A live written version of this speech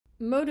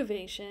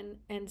motivation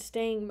and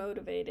staying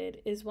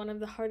motivated is one of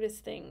the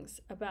hardest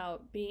things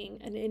about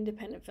being an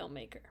independent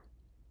filmmaker.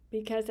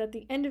 Because at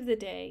the end of the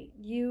day,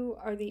 you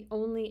are the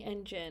only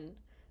engine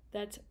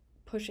that's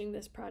pushing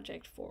this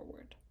project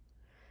forward.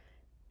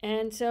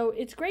 And so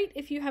it's great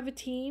if you have a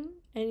team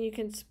and you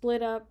can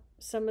split up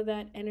some of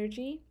that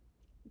energy,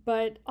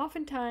 but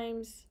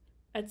oftentimes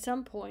at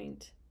some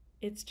point,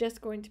 it's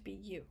just going to be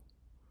you.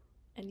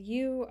 And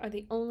you are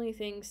the only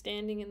thing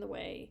standing in the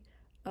way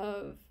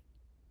of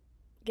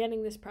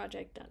getting this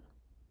project done.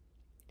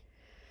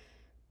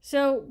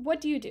 So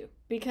what do you do?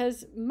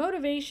 Because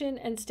motivation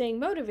and staying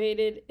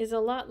motivated is a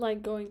lot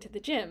like going to the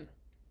gym,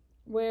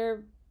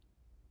 where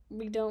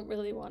we don't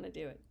really want to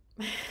do it.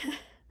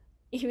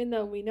 Even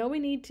though we know we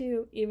need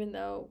to, even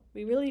though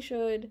we really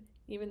should,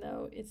 even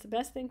though it's the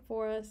best thing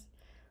for us,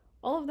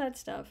 all of that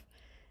stuff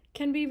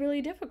can be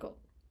really difficult.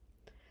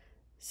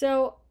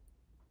 So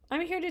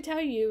I'm here to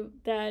tell you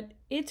that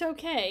it's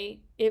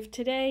okay if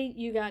today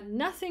you got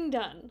nothing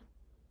done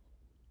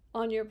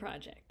on your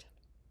project.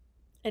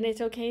 And it's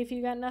okay if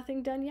you got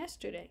nothing done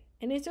yesterday.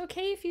 And it's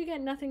okay if you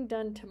get nothing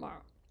done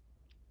tomorrow.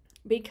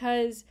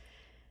 Because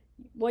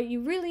what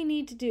you really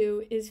need to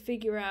do is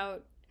figure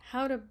out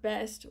how to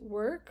best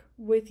work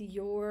with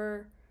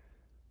your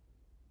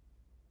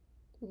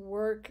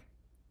work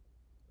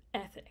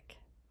ethic,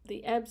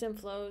 the ebbs and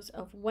flows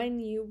of when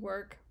you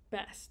work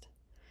best.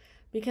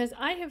 Because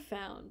I have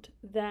found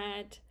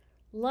that,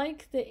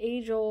 like the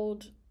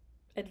age-old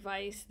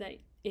advice that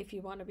if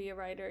you want to be a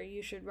writer,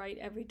 you should write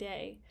every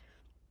day,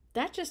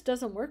 that just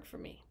doesn't work for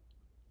me.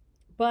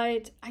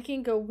 But I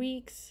can go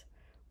weeks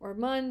or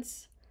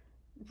months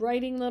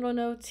writing little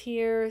notes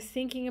here,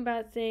 thinking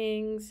about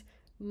things,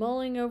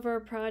 mulling over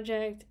a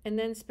project, and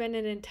then spend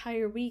an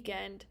entire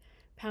weekend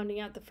pounding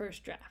out the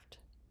first draft,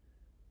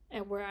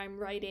 and where I'm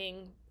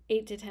writing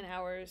 8 to 10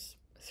 hours,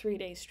 3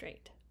 days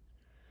straight.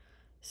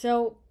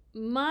 So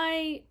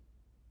my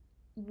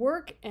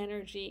work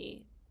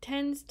energy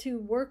tends to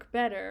work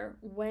better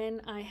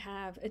when I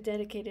have a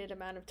dedicated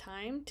amount of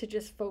time to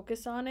just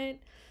focus on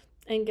it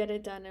and get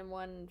it done in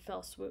one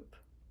fell swoop.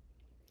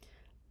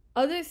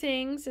 Other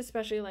things,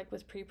 especially like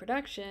with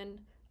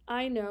pre-production,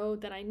 I know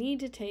that I need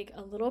to take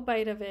a little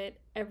bite of it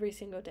every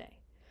single day.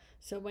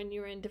 So when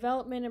you're in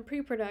development and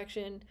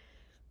pre-production,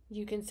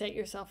 you can set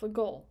yourself a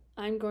goal.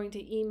 I'm going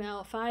to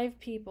email 5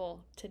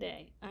 people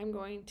today. I'm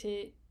going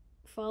to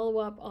follow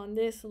up on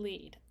this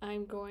lead.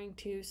 I'm going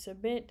to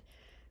submit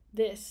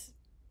this,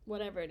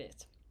 whatever it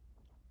is.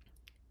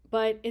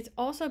 But it's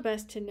also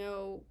best to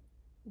know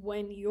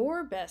when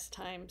your best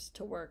times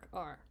to work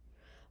are.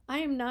 I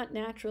am not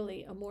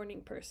naturally a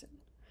morning person.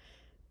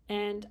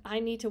 And I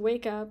need to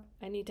wake up,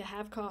 I need to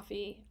have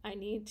coffee, I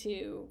need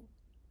to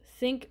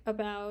think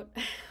about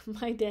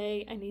my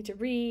day, I need to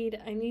read,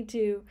 I need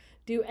to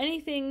do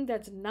anything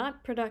that's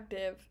not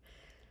productive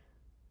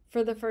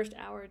for the first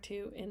hour or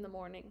two in the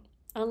morning.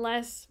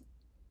 Unless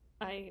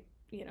I,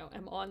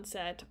 am on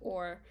set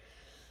or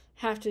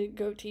have to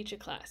go teach a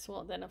class.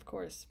 Well, then of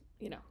course,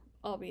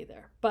 I'll be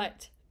there.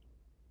 But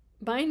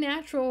my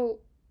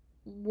natural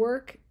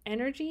work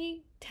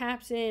energy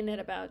taps in at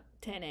about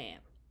 10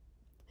 a.m.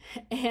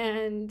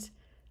 And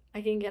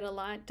I can get a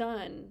lot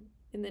done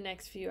in the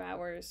next few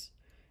hours,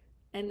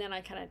 and then I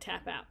kind of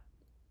tap out.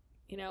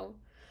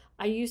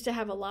 I used to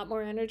have a lot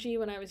more energy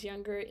when I was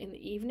younger in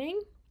the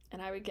evening,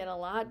 and I would get a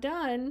lot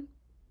done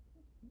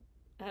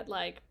at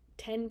like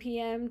 10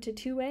 p.m. to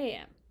 2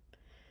 a.m.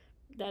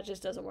 That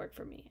just doesn't work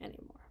for me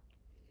anymore.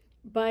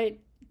 But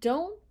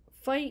don't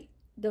fight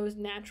those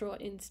natural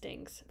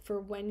instincts for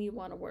when you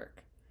want to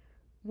work.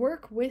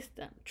 Work with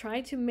them. Try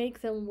to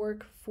make them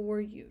work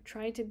for you.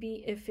 Try to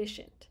be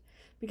efficient.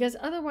 Because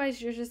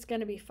otherwise you're just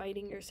going to be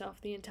fighting yourself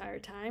the entire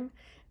time.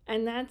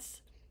 And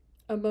that's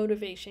a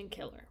motivation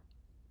killer.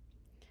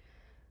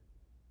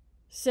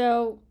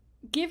 So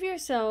give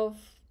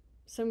yourself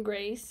some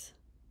grace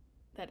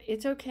that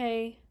it's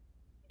okay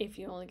if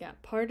you only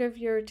got part of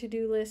your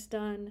to-do list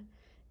done,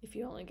 if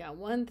you only got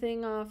one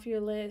thing off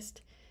your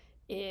list,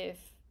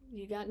 if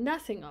you got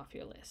nothing off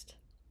your list.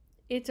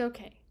 It's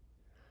okay.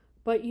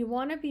 But you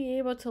want to be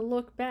able to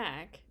look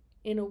back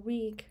in a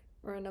week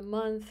or in a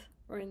month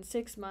or in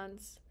 6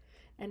 months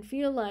and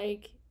feel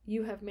like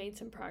you have made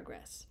some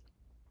progress.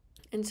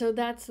 And so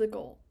that's the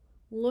goal.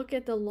 Look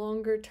at the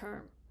longer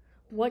term.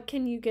 What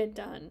can you get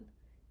done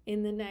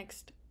in the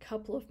next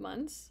couple of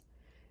months?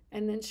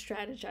 And then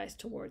strategize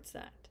towards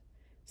that.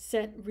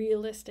 Set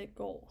realistic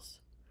goals.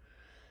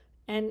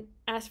 And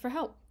ask for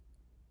help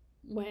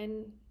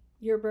when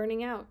you're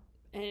burning out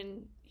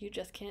and you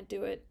just can't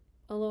do it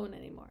alone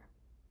anymore.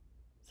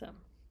 So,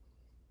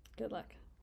 good luck.